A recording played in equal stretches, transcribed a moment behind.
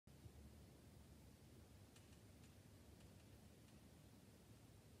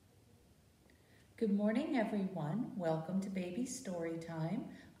Good morning, everyone. Welcome to Baby Storytime.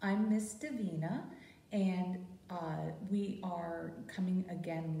 I'm Miss Davena, and we are coming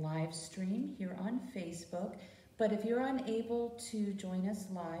again live stream here on Facebook. But if you're unable to join us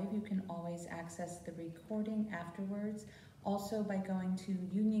live, you can always access the recording afterwards. Also by going to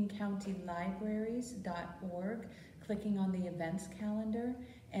unioncountylibraries.org, clicking on the events calendar,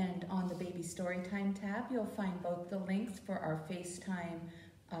 and on the Baby Storytime tab, you'll find both the links for our FaceTime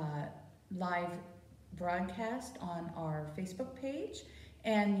live broadcast on our Facebook page,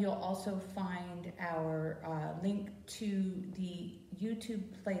 and you'll also find our link to the YouTube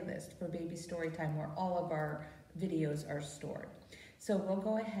playlist for Baby Storytime where all of our videos are stored. So we'll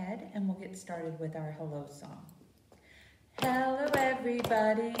go ahead and we'll get started with our hello song. Hello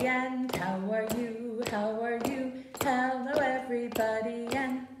everybody and how are you? How are you? Hello everybody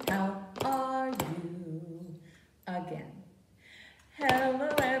and how are you? Again. Hello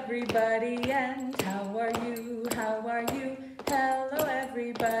everybody and how are you? How are you? Hello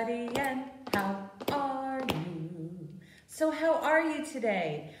everybody and how are you? So how are you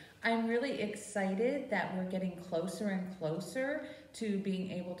today? I'm really excited that we're getting closer and closer to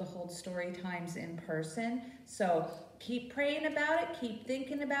being able to hold story times in person. So keep praying about it, keep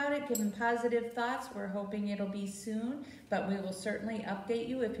thinking about it, giving positive thoughts. We're hoping it'll be soon, but we will certainly update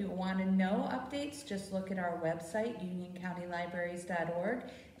you. If you want to know updates, just look at our website, unioncountylibraries.org,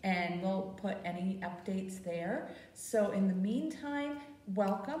 and we'll put any updates there. So in the meantime,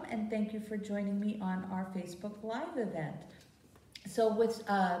 welcome and thank you for joining me on our Facebook Live event. So with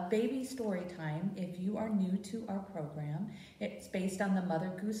Baby Storytime, if you are new to our program, it's based on the Mother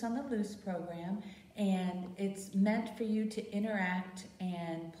Goose on the Loose program, and it's meant for you to interact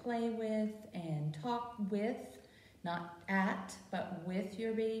and play with and talk with, not at, but with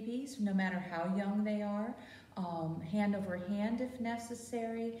your babies, no matter how young they are, hand over hand if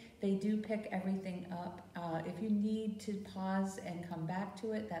necessary. They do pick everything up. If you need to pause and come back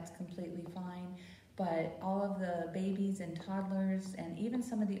to it, that's completely fine. But all of the babies and toddlers and even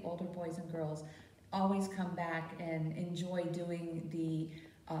some of the older boys and girls always come back and enjoy doing the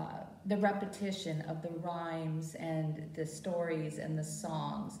repetition of the rhymes and the stories and the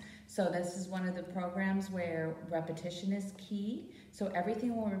songs. So this is one of the programs where repetition is key. So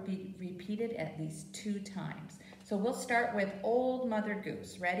everything will be repeated at least 2 times. So we'll start with Old Mother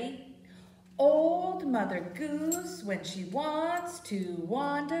Goose. Ready? Old Mother Goose, when she wants to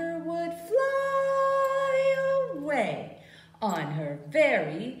wander, would fly away on her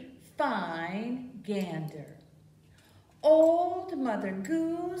very fine gander. Old Mother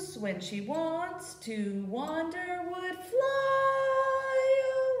Goose, when she wants to wander, would fly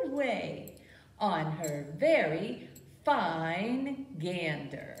away on her very fine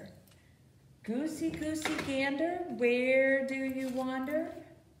gander. Goosey, goosey gander, where do you wander?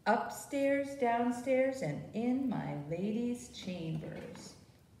 Upstairs, downstairs, and in my lady's chambers.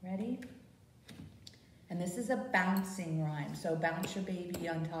 Ready? And this is a bouncing rhyme, so bounce your baby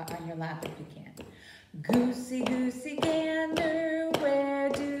on your lap if you can. Goosey, goosey gander,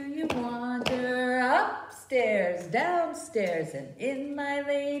 where do you wander? Upstairs, downstairs, and in my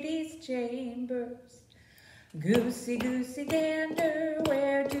lady's chambers. Goosey, goosey gander,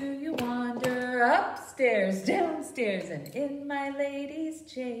 where do you wander? Upstairs, downstairs, and in my lady's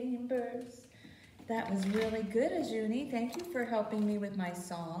chambers. That was really good, Ajuni. Thank you for helping me with my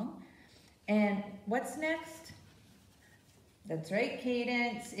song. And what's next? That's right,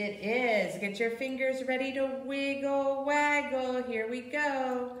 Cadence. It is. Get your fingers ready to wiggle, waggle. Here we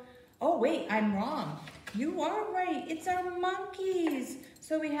go. Oh, wait, I'm wrong. You are right. It's our monkeys.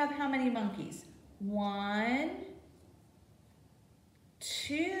 So we have how many monkeys? 1,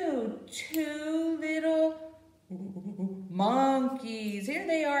 2. 2 little monkeys. Here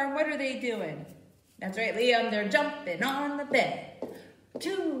they are. What are they doing? That's right, Liam. They're jumping on the bed.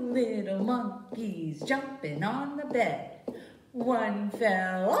 2 little monkeys jumping on the bed. One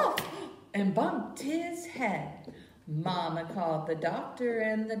fell off and bumped his head. Mama called the doctor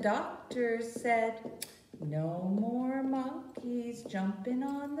and the doctor said, no more monkeys jumping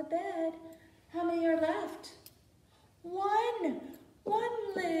on the bed. How many are left? 1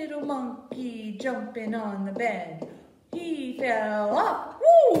 little monkey jumping on the bed. He fell off,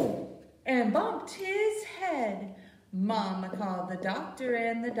 woo, and bumped his head. Mama called the doctor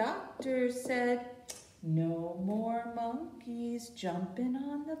and the doctor said, no more monkeys jumping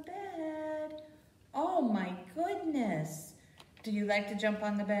on the bed. Oh my goodness. Do you like to jump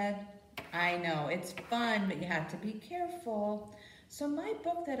on the bed? I know, it's fun, but you have to be careful. So my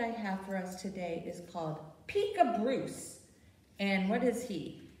book that I have for us today is called Pika Bruce. And what is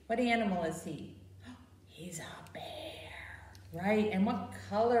he? What animal is he? He's a bear, right? And what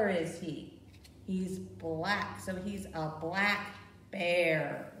color is he? He's black, so he's a black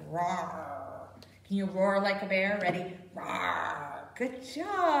bear. Roar. Can you roar like a bear? Ready? Roar. Good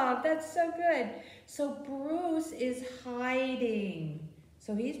job. That's so good. So Bruce is hiding.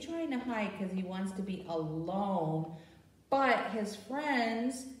 So he's trying to hide because he wants to be alone. But his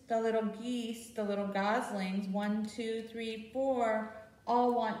friends, the little geese, the little goslings, 1, 2, 3, 4,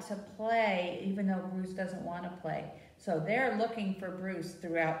 all want to play, even though Bruce doesn't want to play. So they're looking for Bruce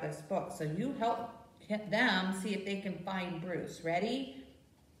throughout this book. So you help them see if they can find Bruce. Ready?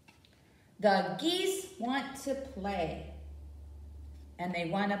 The geese want to play. And they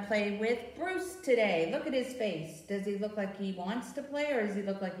want to play with Bruce today. Look at his face. Does he look like he wants to play, or does he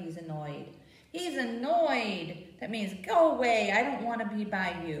look like he's annoyed? He's annoyed. That means go away. I don't want to be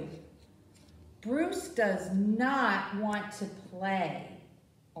by you. Bruce does not want to play.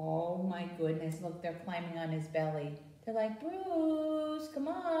 Oh my goodness. Look, they're climbing on his belly. They're like, Bruce, come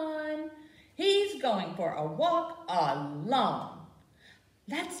on. He's going for a walk alone.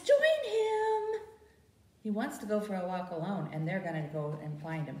 Let's join him. He wants to go for a walk alone, and they're going to go and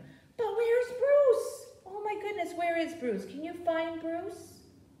find him. But where's Bruce? Oh my goodness, where is Bruce? Can you find Bruce?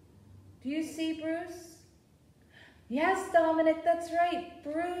 Do you see Bruce? Yes, Dominic, that's right.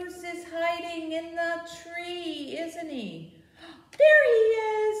 Bruce is hiding in the tree, isn't he? There he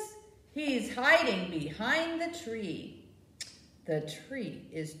is. He's hiding behind the tree. The tree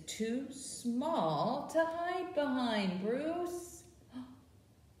is too small to hide behind, Bruce.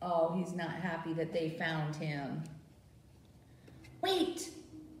 Oh, he's not happy that they found him. Wait,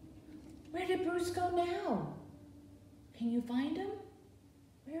 where did Bruce go now? Can you find him?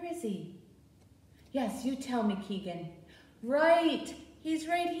 Where is he? Yes, you tell me, Keegan. Right, he's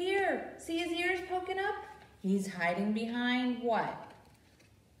right here. See his ears poking up? He's hiding behind what?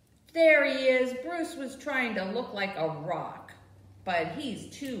 There he is. Bruce was trying to look like a rock, but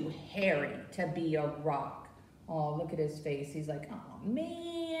he's too hairy to be a rock. Oh, look at his face. He's like, oh,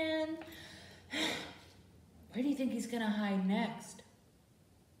 man. Where do you think he's going to hide next?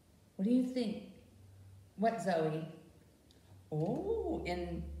 What do you think? What, Zoe? Oh,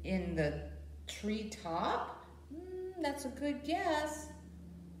 in the treetop? That's a good guess.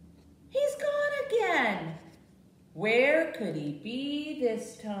 He's gone again. Where could he be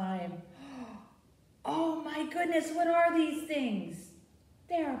this time? Oh, my goodness. What are these things?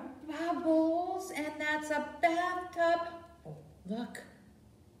 They're bubbles, and that's a bathtub. Oh, look.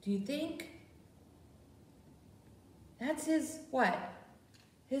 Do you think? That's his what?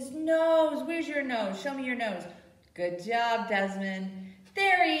 His nose. Where's your nose? Show me your nose. Good job, Desmond.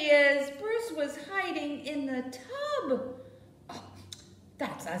 There he is. Bruce was hiding in the tub. Oh,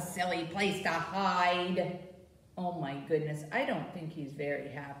 that's a silly place to hide. Oh my goodness. I don't think he's very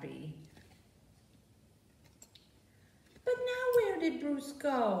happy. But now where did Bruce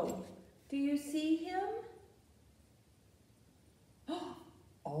go? Do you see him?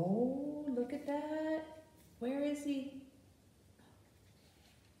 Oh, look at that. Where is he?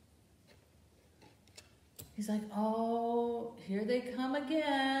 He's like, oh, here they come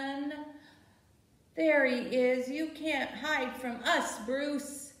again. There he is. You can't hide from us,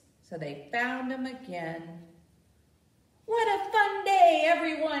 Bruce. So they found him again. What a fun day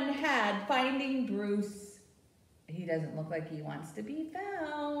everyone had finding Bruce. He doesn't look like he wants to be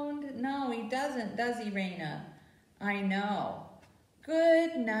found. No, he doesn't, does he, Raina? I know.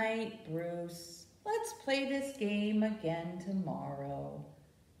 Good night, Bruce. Let's play this game again tomorrow.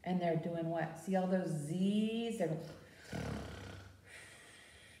 And they're doing what? See all those Z's?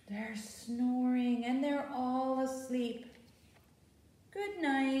 They're snoring and they're all asleep. Good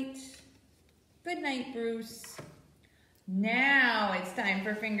night. Good night, Bruce. Now it's time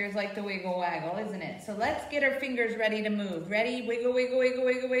for fingers like the wiggle waggle, isn't it? So let's get our fingers ready to move. Ready? Wiggle, wiggle, wiggle,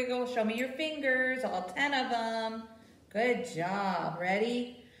 wiggle, wiggle. Show me your fingers, all 10 of them. Good job.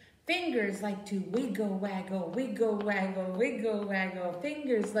 Ready? Fingers like to wiggle, waggle, wiggle, waggle, wiggle, waggle.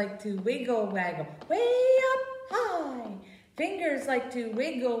 Fingers like to wiggle, waggle, way up high. Fingers like to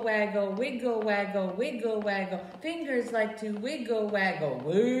wiggle, waggle, wiggle, waggle, wiggle, waggle. Fingers like to wiggle, waggle,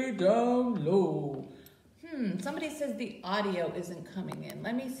 way down low. Somebody says the audio isn't coming in.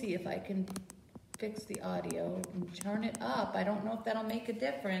 Let me see if I can fix the audio and turn it up. I don't know if that'll make a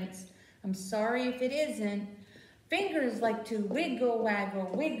difference. I'm sorry if it isn't. Fingers like to wiggle, waggle,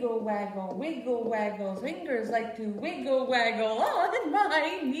 wiggle, waggle, wiggle, waggle. Fingers like to wiggle, waggle on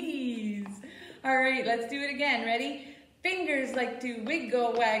my knees. All right, let's do it again. Ready? Fingers like to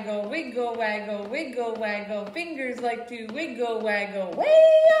wiggle, waggle, wiggle, waggle, wiggle, waggle. Fingers like to wiggle, waggle,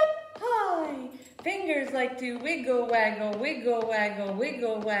 way up high. Fingers like to wiggle, waggle, wiggle, waggle,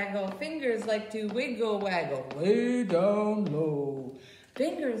 wiggle, waggle. Fingers like to wiggle, waggle, way down low.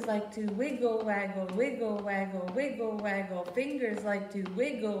 Fingers like to wiggle, waggle, wiggle, waggle, wiggle, waggle. Fingers like to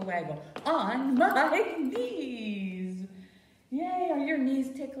wiggle, waggle on my knees. Yay, are your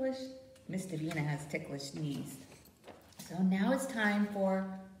knees ticklish? Miss Davena has ticklish knees. So now it's time for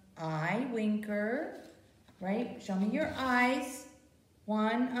eye winker, right? Show me your eyes.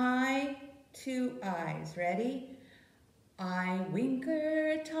 One eye, two eyes. Ready? Eye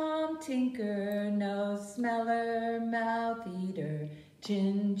winker, Tom tinker, nose smeller, mouth eater,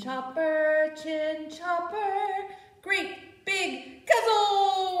 chin chopper, great big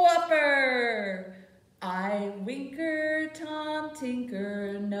guzzle whopper. Eye winker, Tom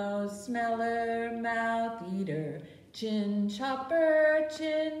tinker, nose smeller, mouth eater, chin chopper,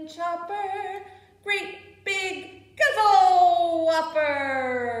 great big guzzle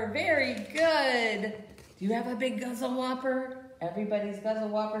whopper. Very good. Do you have a big guzzle whopper? Everybody's guzzle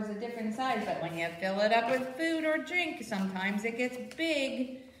whopper's a different size, but when you fill it up with food or drink, sometimes it gets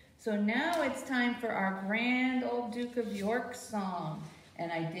big. So now it's time for our Grand Old Duke of York song.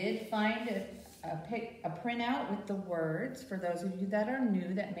 And I did find a printout with the words for those of you that are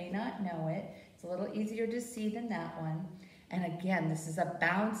new that may not know it. It's a little easier to see than that one. And again, this is a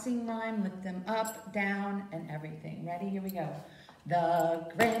bouncing rhyme. Lift them up, down, and everything. Ready? Here we go. The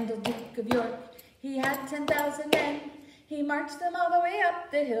Grand Old Duke of York, he had 10,000 men. He marched them all the way up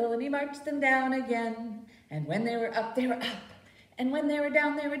the hill, and he marched them down again. And when they were up, they were up. And when they were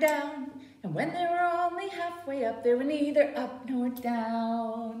down, they were down. And when they were only halfway up, they were neither up nor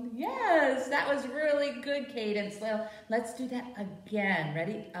down. Yes, that was really good cadence. Well, let's do that again.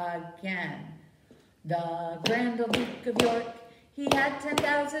 Ready? Again. The Grand Old Duke of York, he had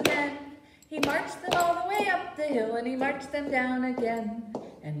 10,000 men. He marched them all the way up the hill, and he marched them down again.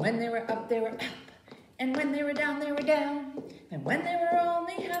 And when they were up, they were up. And when they were down, they were down. And when they were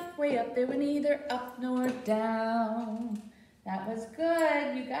only halfway up, they were neither up nor down. That was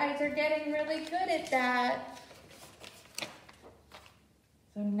good. You guys are getting really good at that.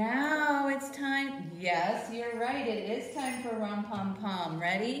 So now it's time. Yes, you're right. It is time for rum pum pum.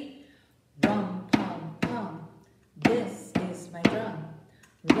 Ready? Rum pum pum. This is my drum.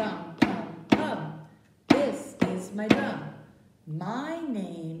 Rum pum pum. This is my drum. My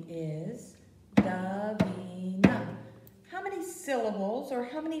name is Davena. How many syllables or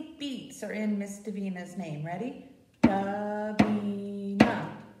how many beats are in Miss Davena's name? Ready? Davena.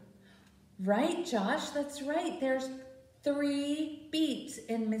 Right, Josh? That's right. There's 3 beats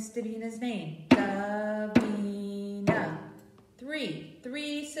in Miss Davena's name. Davena.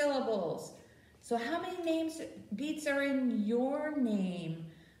 3 syllables. So how many beats are in your name?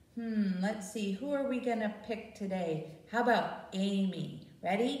 Let's see. Who are we going to pick today? How about Amy?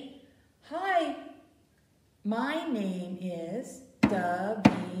 Ready? Hi, my name is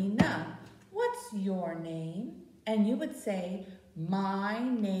Davena. What's your name? And you would say, my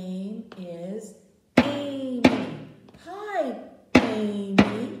name is Amy. Hi, Amy.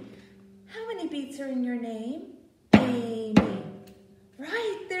 How many beats are in your name? Amy.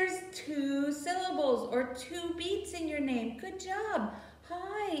 Right, there's 2 syllables or 2 beats in your name. Good job.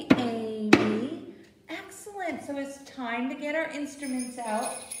 Hi, Amy. Excellent. So it's time to get our instruments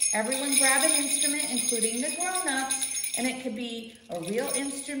out. Everyone grab an instrument, including the grown-ups. And it could be a real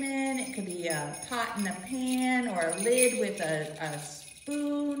instrument. It could be a pot and a pan or a lid with a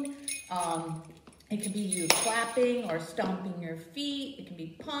spoon. It could be you clapping or stomping your feet. It can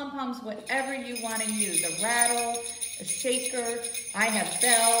be pom-poms, whatever you want to use. A rattle, a shaker. I have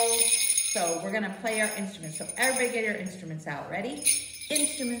bells. So we're going to play our instruments. So everybody get your instruments out. Ready?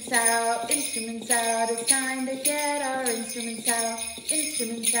 Instruments out, it's time to get our instruments out.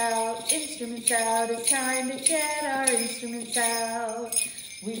 Instruments out, it's time to get our instruments out.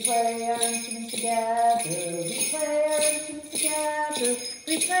 We play our instruments together, we play our instruments together,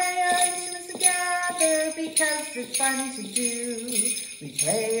 we play our instruments together because it's fun to do. We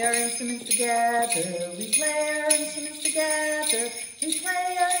play our instruments together, we play our instruments together, we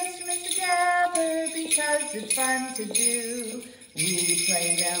play our instruments together because it's fun to do. We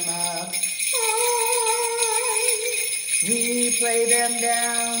play them up high, we play them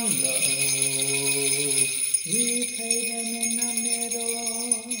down low, we play them in the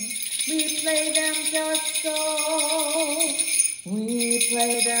middle, we play them just so, we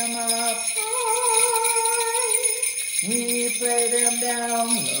play them up high, we play them down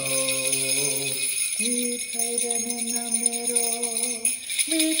low, we play them in the middle,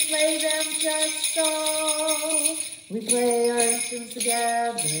 we play them just so. We play our instruments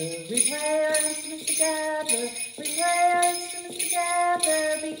together, we play our instruments together, we play our instruments together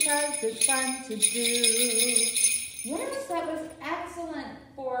because it's fun to do. Yes, that was excellent,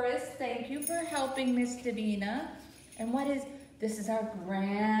 Forrest. Thank you for helping Miss Davena. And what is This is our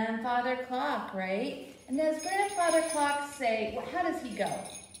grandfather clock, right? And does grandfather clock say, well, how does he go?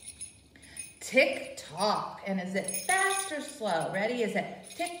 Tick tock. And is it fast or slow? Ready? Is it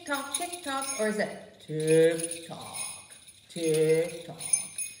tick tock, or is it tick tock, tick tock?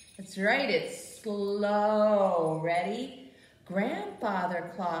 That's right, it's slow. Ready?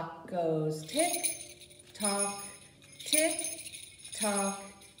 Grandfather clock goes tick tock, tick tock,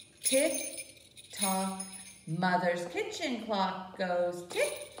 tick tock. Mother's kitchen clock goes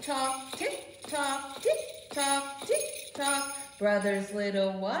tick tock, tick tock, tick tock, tick tock. Brother's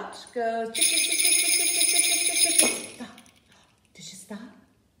little watch goes tick, tick, tick, tick, tick, tick, tick, tick, tick, tick, tick. Stop. Did you stop?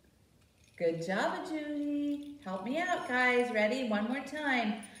 Good job, Judy. Help me out, guys. Ready? One more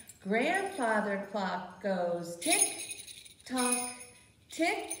time. Grandfather clock goes tick tock,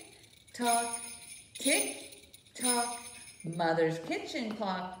 tick tock, tick tock. Mother's kitchen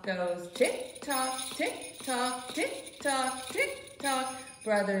clock goes tick tock, tick tock, tick tock, tick tock.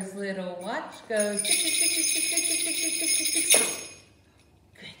 Brother's little watch goes tick, tick, tick, tick, tick, tick, tick, tick, tick, tick, tick, tick.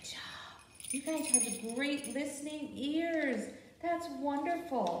 Good job. You guys have great listening ears. That's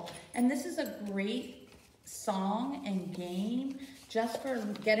wonderful. And this is a great song and game just for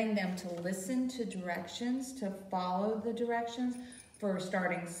getting them to listen to directions, to follow the directions, for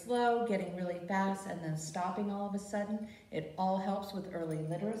starting slow, getting really fast, and then stopping all of a sudden. It all helps with early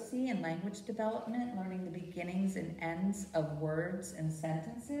literacy and language development, learning the beginnings and ends of words and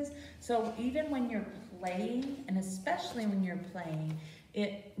sentences. So even when you're playing, and especially when you're playing,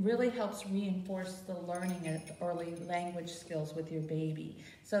 it really helps reinforce the learning of early language skills with your baby.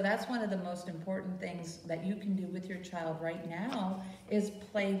 So that's one of the most important things that you can do with your child right now is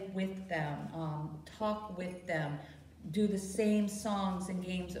play with them, talk with them, do the same songs and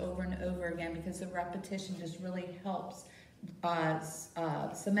games over and over again, because the repetition just really helps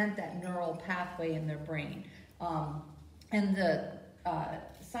cement that neural pathway in their brain. And the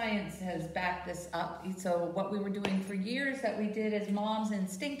science has backed this up. So what we were doing for years that we did as moms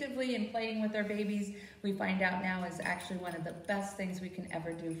instinctively and playing with our babies, we find out now is actually one of the best things we can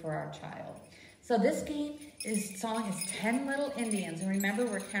ever do for our child. So this song is 10 Little Indians. And remember,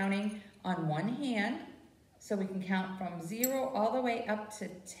 we're counting on one hand. So we can count from 0 all the way up to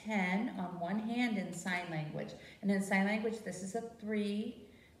 10 on one hand in sign language. And in sign language, this is a 3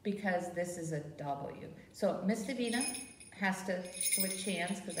 because this is a W. So Miss Davena has to switch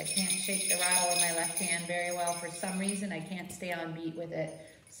hands because I can't shake the rattle in my left hand very well. For some reason, I can't stay on beat with it.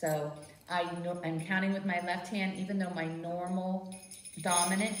 So I'm counting with my left hand, even though my normal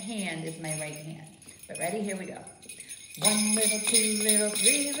dominant hand is my right hand. But ready? Here we go. 1 little, 2 little,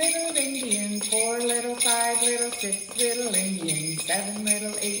 3 little Indians, 4 little, 5 little, 6 little Indians, 7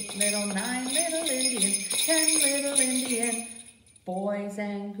 little, 8 little, 9 little Indians, 10 little Indian boys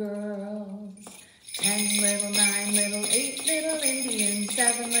and girls. 10 little, 9 little, 8 little Indians,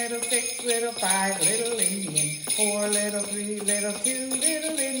 7 little, 6 little, 5 little Indians, 4 little, 3 little, 2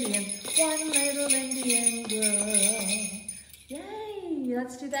 little Indians, 1 little Indian girl. Yay!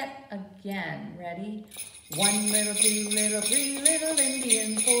 Let's do that again. Ready? 1 little, 2 little, 3 little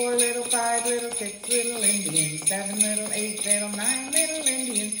Indians, 4 little, 5 little, 6 little Indians, 7 little, 8 little, 9 little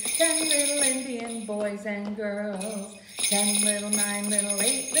Indians, 10 little Indian boys and girls. 10 little, 9 little,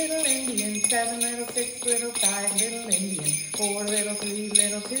 8 little Indians, 7 little, 6 little, 5 little Indians, 4 little, 3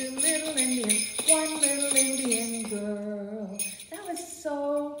 little, 2 little Indians, 1 little Indian girl. That was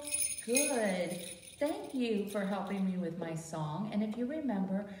so good. Thank you for helping me with my song. And if you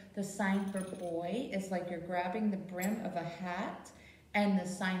remember, the sign for boy is like you're grabbing the brim of a hat, and the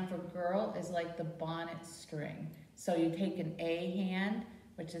sign for girl is like the bonnet string. So you take an A hand,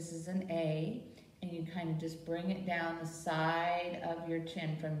 which this is an A, and you kind of just bring it down the side of your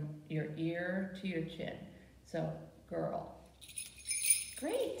chin from your ear to your chin. So girl.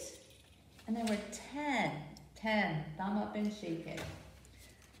 Great. And then we're 10. 10. Thumb up and shake it.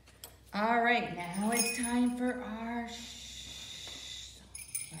 All right, now it's time for our song,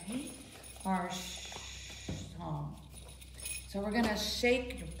 right? Our song. So we're gonna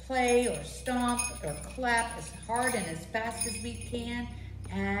shake or play or stomp or clap as hard and as fast as we can,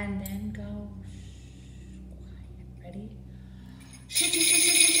 and then go quiet. Ready? Good job.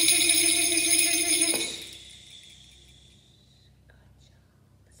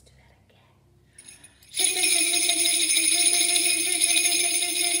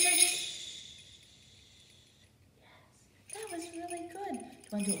 Let's do that again.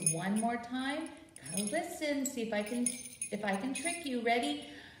 Want to do it one more time? Gotta listen. See if I can trick you. Ready?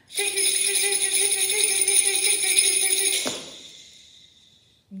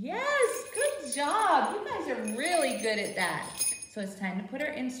 Yes, good job. You guys are really good at that. So it's time to put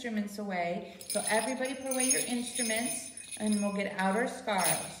our instruments away. So everybody put away your instruments. And we'll get out our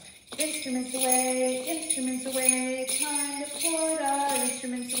scarves. Instruments away, time to put our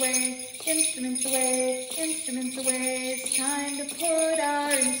instruments away. Instruments away, it's time to put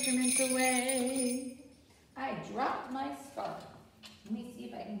our instruments away. I dropped my scarf. Let me see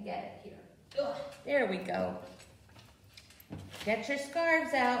if I can get it here. Ugh, there we go. Get your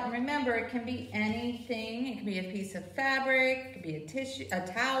scarves out, and remember, it can be anything. It can be a piece of fabric, it can be a tissue, a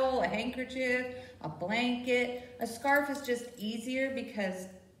towel, a handkerchief, a blanket. A scarf is just easier because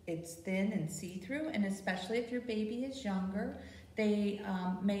it's thin and see-through, and especially if your baby is younger, they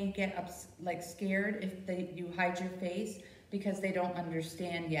may get scared if you hide your face because they don't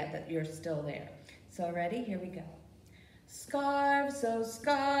understand yet that you're still there. So ready? Here we go. Scarves, oh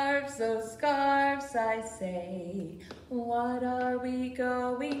scarves, I say, what are we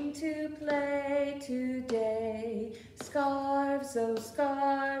going to play today? Scarves, oh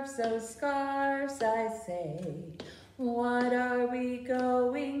scarves, I say, what are we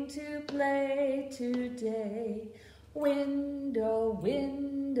going to play today? Wind, oh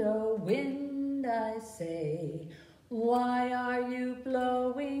wind, I say, why are you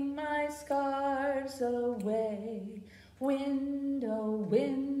blowing my scarves away? Wind, oh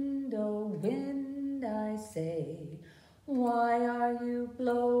wind, I say, why are you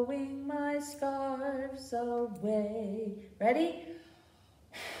blowing my scarves away? Ready?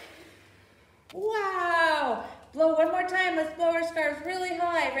 Wow! Blow one more time. Let's blow our scarves really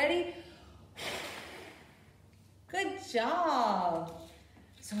high. Ready? Good job.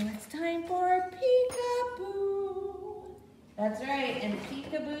 So it's time for peekaboo. That's right, and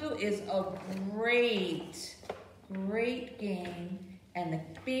peekaboo is a great game, and the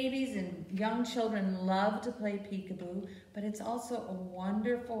babies and young children love to play peekaboo, but it's also a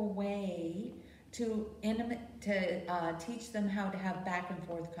wonderful way to teach them how to have back and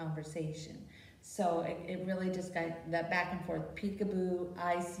forth conversation. So it really just got that back and forth, peekaboo,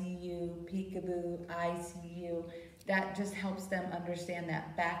 I see you, peekaboo, I see you. That just helps them understand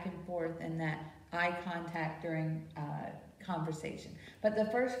that back and forth and that eye contact during conversation. But the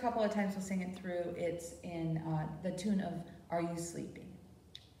first couple of times we'll sing it through, it's in the tune of Are You Sleeping?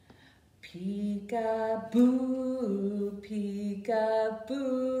 Peekaboo,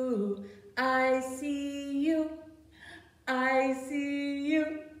 peekaboo, I see you, I see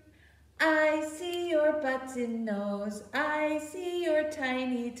you. I see your button nose, I see your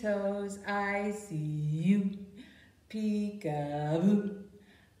tiny toes, I see you. Peekaboo,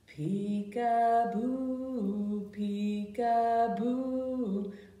 peekaboo,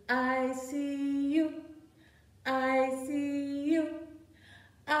 peekaboo, I see you, I see you.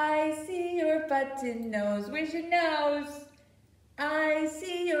 I see your button nose, where's your nose? I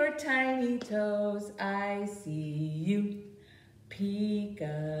see your tiny toes, I see you.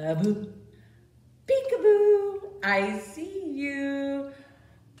 Peekaboo, peekaboo, I see you.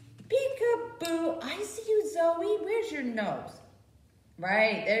 Peekaboo, I see you, Zoe. Where's your nose?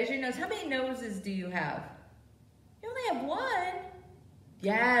 Right, there's your nose. How many noses do you have? You only have one.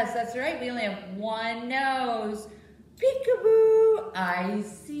 Yes, that's right. We only have one nose. Peekaboo, I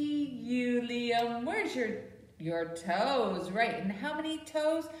see you, Liam. Where's your toes? Right, and how many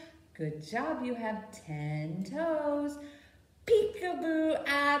toes? Good job, you have 10 toes. Peekaboo,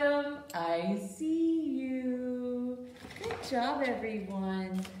 Adam, I see you. Good job,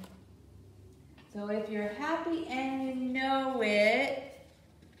 everyone. So if you're happy and you know it,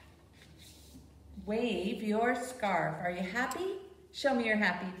 wave your scarf. Are you happy? Show me your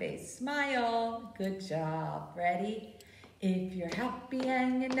happy face. Smile. Good job. Ready? If you're happy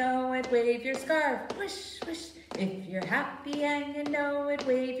and you know it, wave your scarf. Whoosh, whoosh. If you're happy and you know it,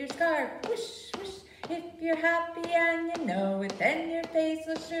 wave your scarf. Whoosh, whoosh. If you're happy and you know it, then your face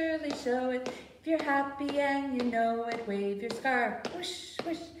will surely show it. If you're happy and you know it, wave your scarf. Whoosh,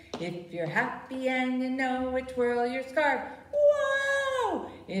 whoosh. If you're happy and you know it, twirl your scarf. Whoa!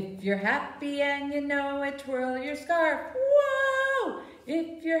 If you're happy and you know it, twirl your scarf. Whoa!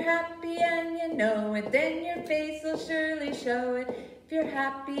 If you're happy and you know it, then your face will surely show it. If you're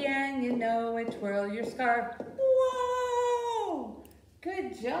happy and you know it, twirl your scarf. Whoa!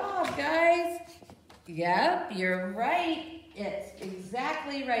 Good job, guys. Yep, you're right. It's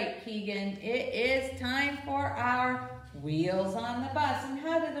exactly right, Keegan. It is time for our wheels on the bus. And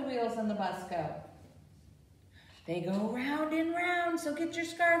how do the wheels on the bus go? They go round and round, so get your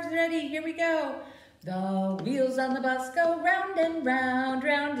scarves ready. Here we go. The wheels on the bus go round and round,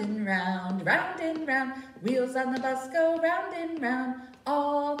 round and round, round and round. Wheels on the bus go round and round,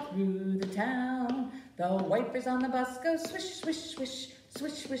 all through the town. The wipers on the bus go swish, swish, swish,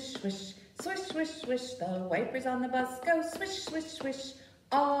 swish, swish, swish. Swish, swish, swish, the wipers on the bus go swish, swish, swish,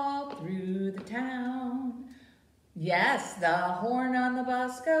 all through the town. Yes, the horn on the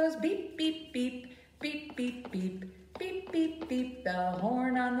bus goes beep, beep, beep, beep, beep, beep, beep, beep, beep. The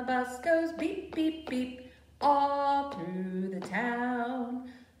horn on the bus goes beep, beep, beep, all through the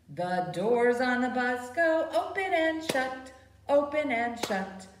town. The doors on the bus go open and shut, open and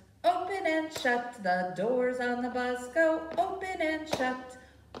shut, open and shut. The doors on the bus go open and shut,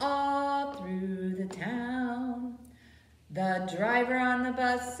 all through the town. The driver on the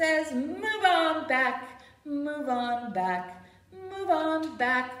bus says, move on back, move on back, move on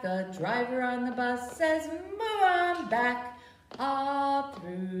back. The driver on the bus says, move on back, all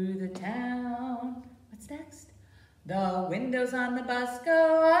through the town. What's next? The windows on the bus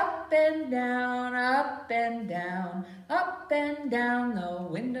go up and down, up and down, up and down. The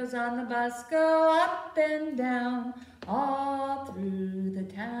windows on the bus go up and down, all through the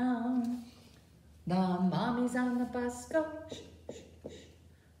town. The mommies on the bus go shh, shh,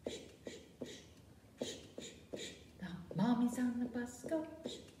 shh, shh, shh, shh, shh. The mommies on the bus go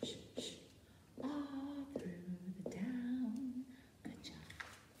shh, shh, shh, all through the town. Good job.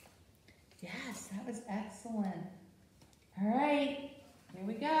 Yes, that was excellent. All right, here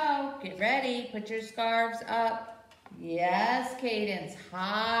we go. Get ready. Put your scarves up. Yes, Cadence.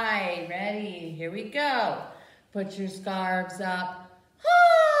 High. Ready. Here we go. Put your scarves up.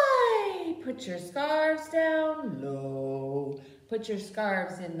 High. Put your scarves down low. Put your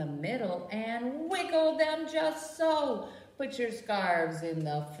scarves in the middle and wiggle them just so. Put your scarves in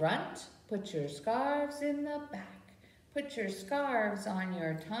the front. Put your scarves in the back. Put your scarves on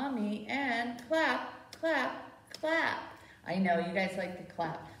your tummy and clap, clap, clap. I know you guys like to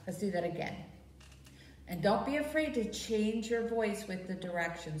clap. Let's do that again. And don't be afraid to change your voice with the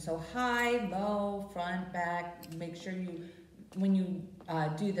direction. So high, low, front, back. Make sure you, when you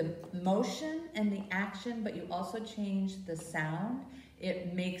do the motion and the action, but you also change the sound,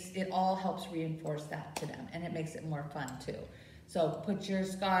 it all helps reinforce that to them, and it makes it more fun too. So put your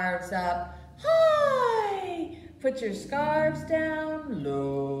scarves up high. Put your scarves down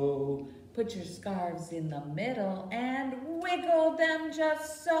low. Put your scarves in the middle and wiggle them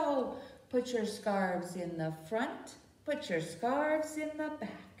just so. Put your scarves in the front. Put your scarves in the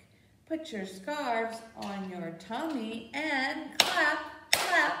back. Put your scarves on your tummy and clap,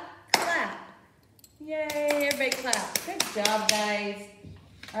 clap, clap. Yay, everybody clap. Good job, guys.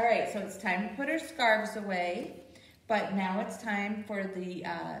 All right, so it's time to put our scarves away, but now it's time for the,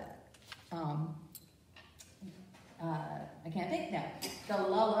 I can't think now, the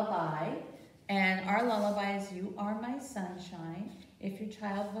lullaby. And our lullaby is You Are My Sunshine. If your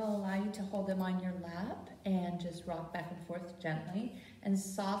child will allow you to hold them on your lap and just rock back and forth gently and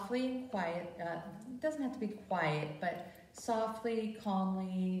softly and quiet, it doesn't have to be quiet, but softly,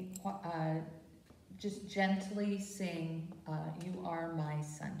 calmly, just gently sing You Are My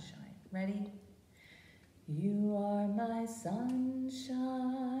Sunshine. Ready? You are my sunshine,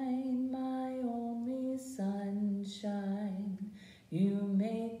 my only sunshine. You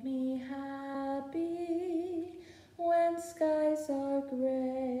make me happy when skies are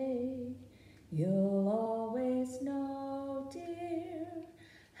gray. You'll always know, dear,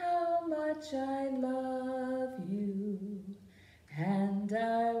 how much I love you, and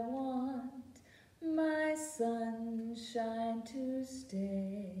I want my sunshine to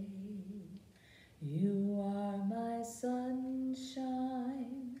stay. You are my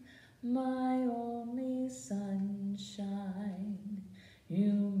sunshine, my only sunshine.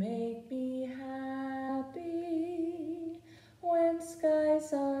 You make me happy when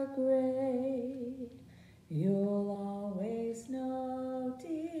skies are gray. You'll always know,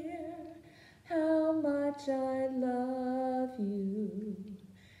 dear, how much I love you,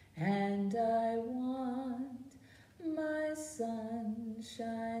 and I want my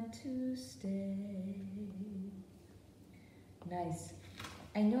sunshine to stay. Nice.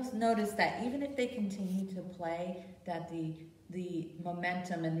 And you'll notice that even if they continue to play, that the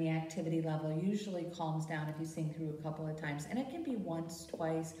momentum and the activity level usually calms down if you sing through a couple of times. And it can be once,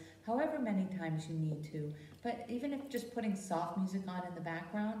 twice, however many times you need to. But even if just putting soft music on in the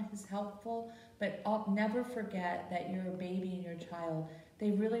background is helpful, but never forget that your baby and your child,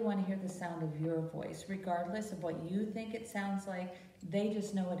 they really want to hear the sound of your voice, regardless of what you think it sounds like. They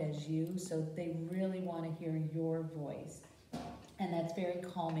just know it as you, so they really want to hear your voice. And that's very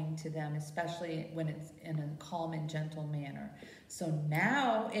calming to them, especially when it's in a calm and gentle manner. So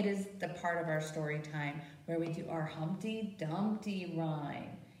now it is the part of our story time where we do our Humpty Dumpty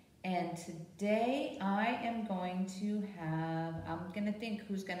rhyme. And today I am going to have, I'm going to think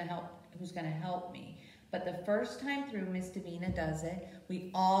who's going to help me. But the first time through, Miss Davena does it.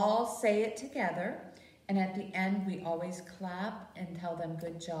 We all say it together. And at the end, we always clap and tell them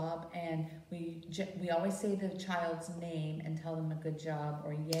good job. And we always say the child's name and tell them a good job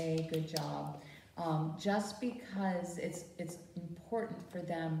or yay, good job. Just because it's important for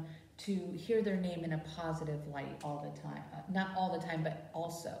them to hear their name in a positive light all the time. Not all the time, but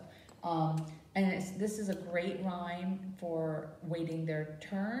also. And this is a great rhyme for waiting their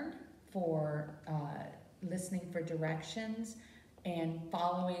turn, for listening for directions, and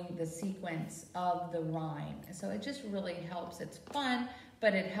following the sequence of the rhyme. So it just really helps. It's fun,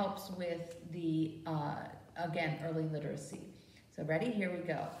 but it helps with the, again, early literacy. So ready? Here we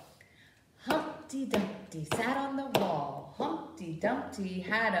go. Humpty Dumpty sat on the wall. Humpty Dumpty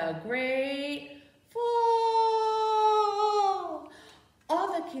had a great fall.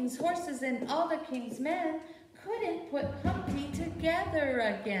 All the king's horses and all the king's men couldn't put Humpty together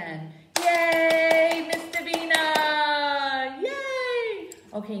again. Yay, Miss Davena! Yay!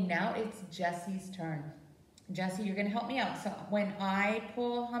 Okay, now it's Jessie's turn. Jessie, you're gonna help me out. So when I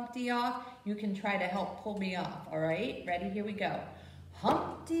pull Humpty off, you can try to help pull me off, all right? Ready? Here we go.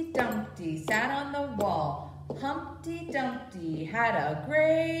 Humpty Dumpty sat on the wall. Humpty Dumpty had a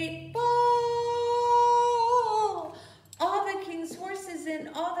great fall. All the king's horses and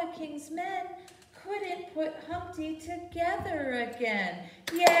all the king's men couldn't put Humpty together again.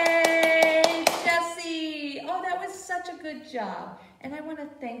 Yay, Jessie! Oh, that was such a good job. And I want to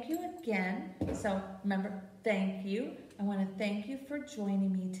thank you again. So remember, thank you. I want to thank you for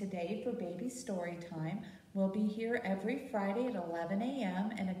joining me today for Baby Story Time. We'll be here every Friday at 11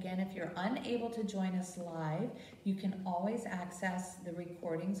 a.m. And again, if you're unable to join us live, you can always access the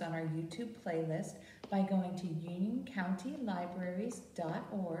recordings on our YouTube playlist by going to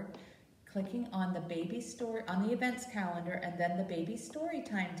unioncountylibraries.org, clicking on the Baby Story, on the events calendar, and then the Baby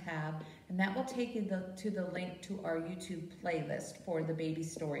Storytime tab, and that will take you to the link to our YouTube playlist for the Baby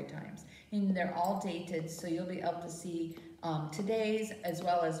Storytimes. And they're all dated, so you'll be able to see today's as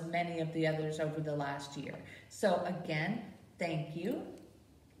well as many of the others over the last year. So again, thank you,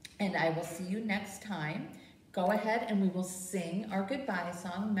 and I will see you next time. Go ahead and we will sing our goodbye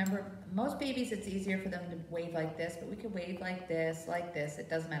song. Remember, most babies, it's easier for them to wave like this, but we could wave like this, it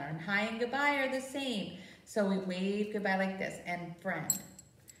doesn't matter. And hi and goodbye are the same. So we wave goodbye like this, and friend.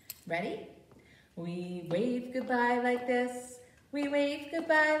 Ready? We wave goodbye like this. We wave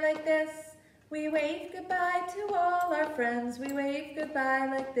goodbye like this. We wave goodbye to all our friends. We wave goodbye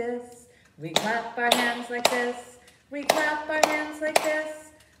like this. We clap our hands like this. We clap our hands like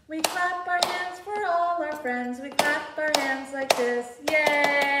this. We clap our hands for all our friends. We clap our hands like this.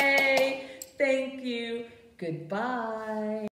 Yay! Thank you. Goodbye.